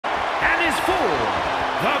and is for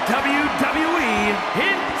the WWE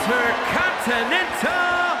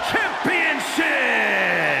Intercontinental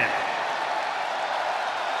Championship.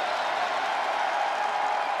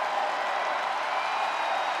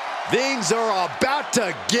 Things are about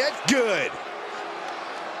to get good.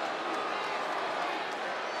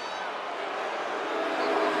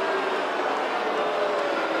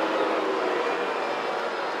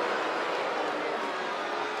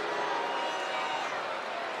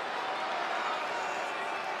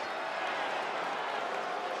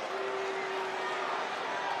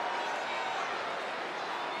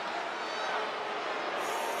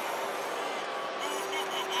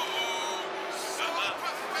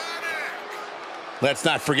 Let's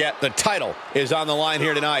not forget, the title is on the line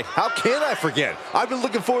here tonight. How can I forget? I've been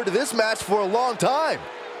looking forward to this match for a long time.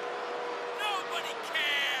 Nobody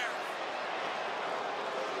cares.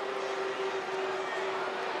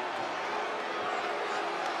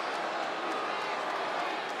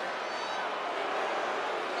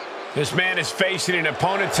 This man is facing an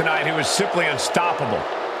opponent tonight who is simply unstoppable.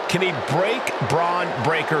 Can he break Bron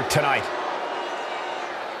Breakker tonight?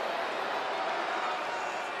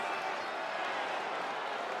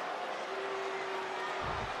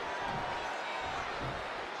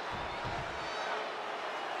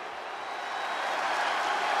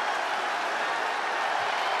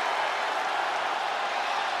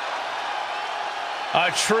 A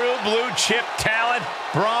true blue chip talent,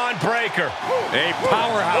 Bron Breakker. A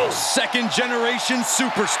powerhouse, second-generation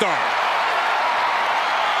superstar.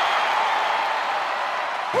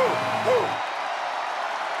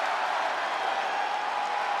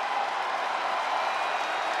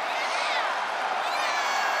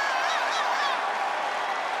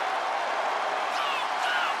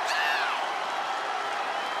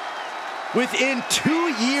 Within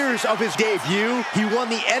 2 years of his debut, he won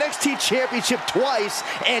the NXT Championship twice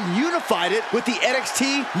and unified it with the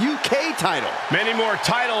NXT UK title. Many more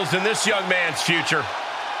titles in this young man's future.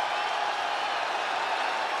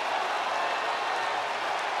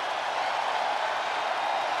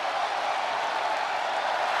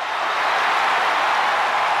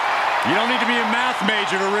 You don't need to be a math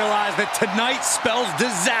major to realize that tonight spells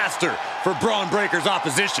disaster for Bron Breakker's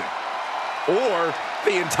opposition. Or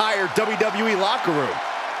the entire WWE locker room.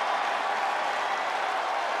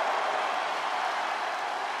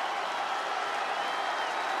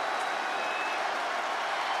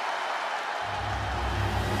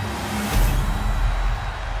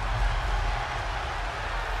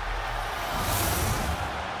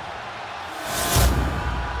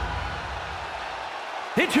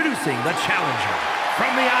 Introducing the challenger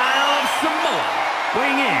from the Isle of Samoa,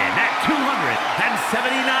 weighing in at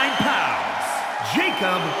 279 pounds,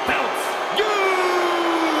 Jacob Belts.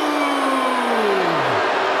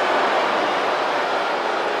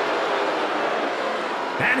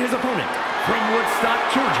 And his opponent from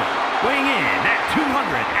Woodstock, Georgia, weighing in at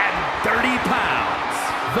 230 pounds,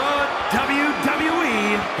 the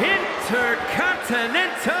WWE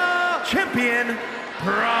Intercontinental Champion,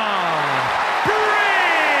 Bron Breakker.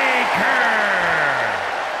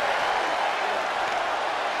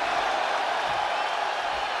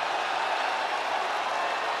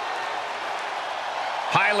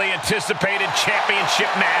 Highly anticipated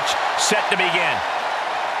championship match set to begin.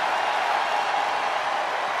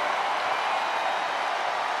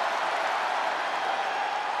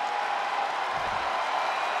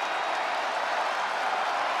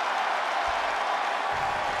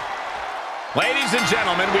 Ladies and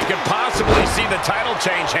gentlemen, we could possibly see the title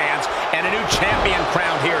change hands and a new champion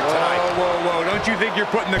crowned here tonight. Whoa, whoa, whoa. Don't you think you're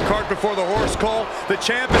putting the cart before the horse, Cole? The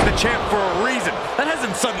champ is the champ for a reason. That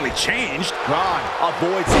hasn't suddenly changed. Bron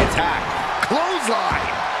avoids the attack.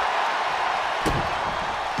 Clothesline.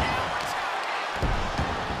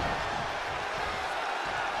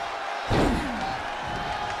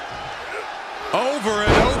 Over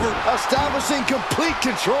and over. Establishing complete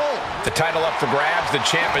control. The title up for grabs. The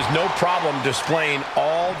champ has no problem displaying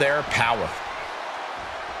all their power.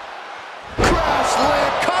 Crash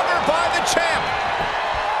land covered by the champ.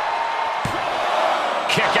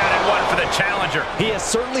 Kick out and one for the challenger. He is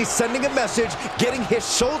certainly sending a message, getting his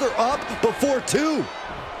shoulder up before two.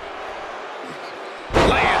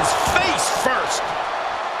 Lands face first.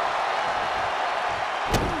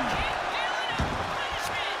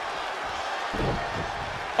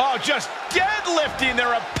 Oh, just deadlifting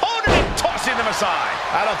their opponent and tossing them aside.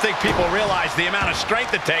 I don't think people realize the amount of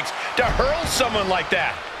strength it takes to hurl someone like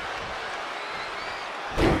that.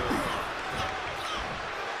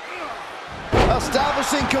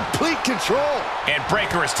 Establishing complete control. And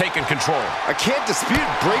Breakker has taken control. I can't dispute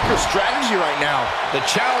Breakker's strategy right now. The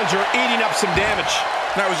challenger eating up some damage.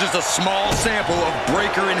 That was just a small sample of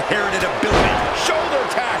Breaker inherited ability. Shoulder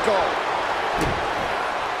tackle.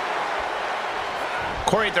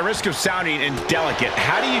 Corey, at the risk of sounding indelicate,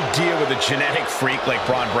 how do you deal with a genetic freak like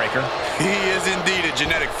Bron Breakker? He is indeed a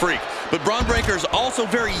genetic freak, but Bron Breakker is also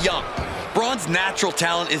very young. Bron's natural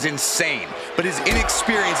talent is insane, but his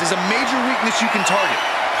inexperience is a major weakness you can target.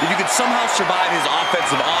 If you could somehow survive his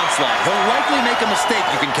offensive onslaught, he'll likely make a mistake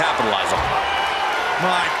you can capitalize on.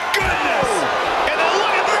 My goodness! And then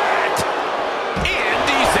look at that! And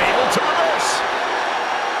he's able to reverse.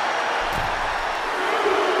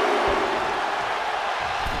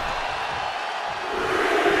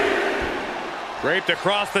 Draped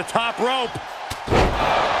across the top rope.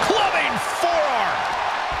 Clubbing forearm.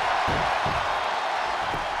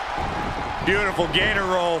 Beautiful gator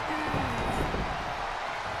roll.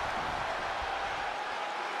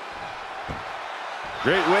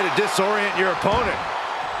 Great way to disorient your opponent.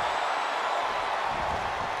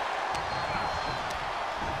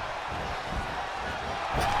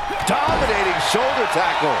 Dominating shoulder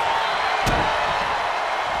tackle.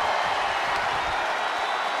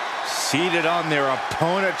 Seated on their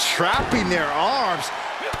opponent, trapping their arms.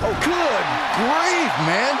 Oh, good grief,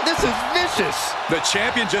 man. This is vicious. The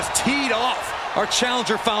champion just teed off. Our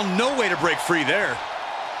challenger found no way to break free there.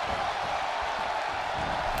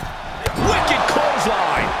 Wicked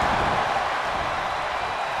clothesline.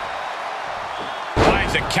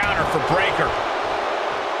 Finds a counter for Breakker.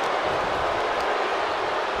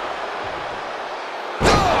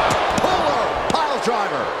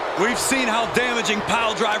 Driver. We've seen how damaging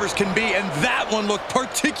pile drivers can be, and that one looked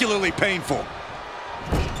particularly painful.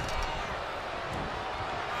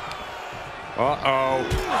 Uh-oh.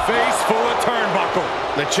 Face full of turnbuckle.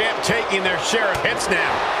 The champ taking their share of hits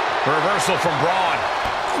now. Reversal from Bron.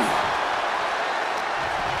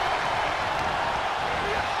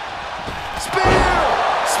 Spear!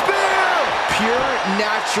 Spear! Pure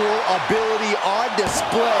natural ability on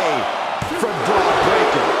display from Bron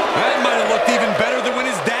Breakker. That might have looked even better than when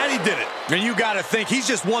his daddy did it. And you got to think he's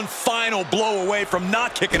just one final blow away from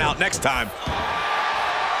not kicking out next time.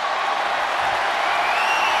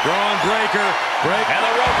 Bron Breakker. And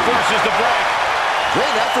the rope forces the break.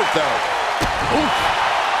 Great effort, though. Oof.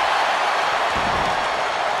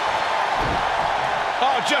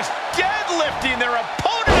 Oh, just deadlifting their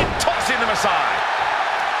opponent and tossing them aside.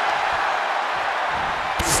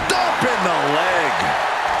 Stomp in the leg.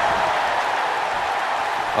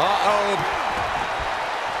 Uh-oh.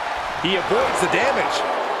 He avoids the damage.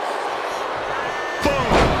 Boom.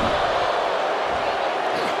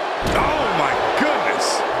 Oh, my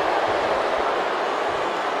goodness.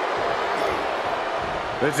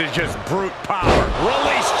 This is just brute power.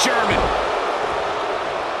 Release German.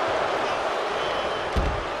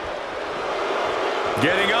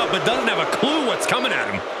 Getting up, but doesn't have a clue what's coming at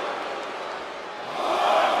him.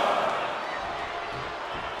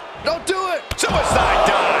 Don't do it. Suicide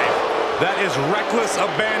dive. That is reckless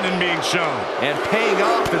abandon being shown. And paying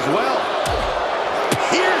off as well.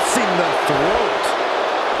 Piercing the throat.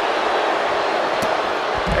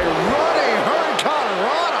 A running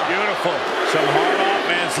hurricanrana. Beautiful. Some hard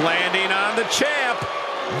offense landing on the champ.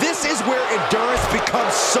 This is where endurance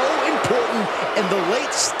becomes so important in the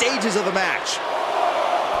late stages of the match.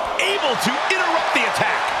 Able to interrupt the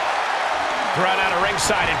attack. Brought out of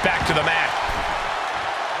ringside and back to the mat.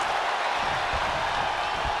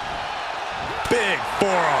 Big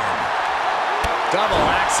forearm. Double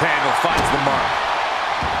axe handle finds the mark.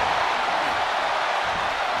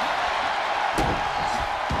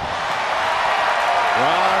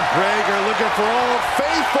 Bron Breakker looking for Old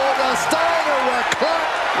Faithful. The Steiner with Clark.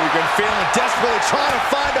 You can feel him desperately trying to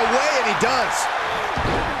find a way, and he does.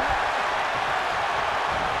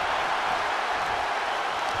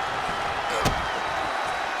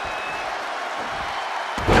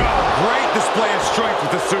 Great display of strength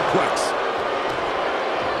with the suplex.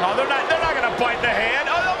 Oh, they're not gonna bite the hand.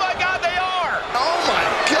 Oh my God, they are. Oh my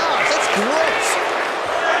gosh, that's gross.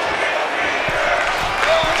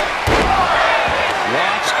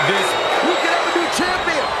 Watch this. We can have a new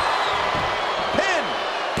champion. Pin.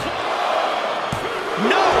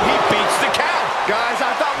 No, he beats the count. Guys,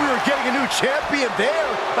 I thought we were getting a new champion there.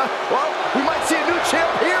 Well, we might see a new champ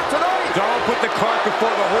here tonight. Don't put the cart before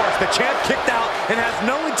the horse. The champ kicked out and has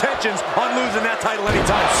no intentions on losing that title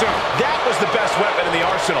anytime soon. That was the best weapon in the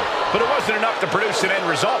arsenal, but it wasn't enough to produce an end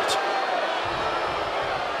result.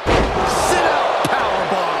 Sit out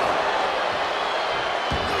powerbomb.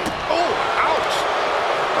 Oh, ouch.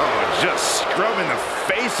 Oh, just scrubbing the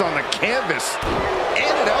face on the canvas.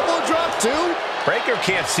 And an elbow drop, too. Breakker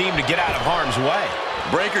can't seem to get out of harm's way.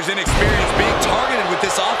 Breakker's inexperience being targeted with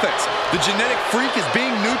this offense. The genetic freak is being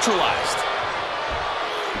neutralized.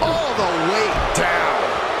 All the way down.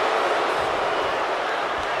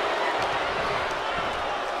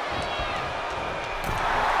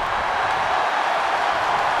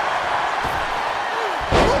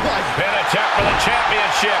 Oh my. Pin attempt for the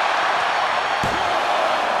championship.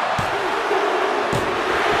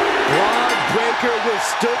 Bron Breakker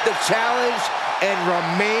withstood the challenge and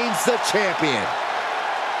remains the champion.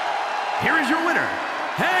 Here is your winner,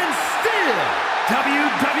 and still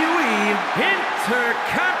WWE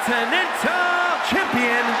Intercontinental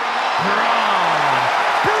Champion, Bron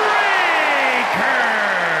Breakker.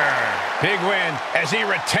 Big win as he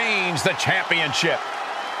retains the championship.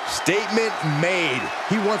 Statement made.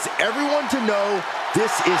 He wants everyone to know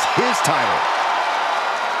this is his title.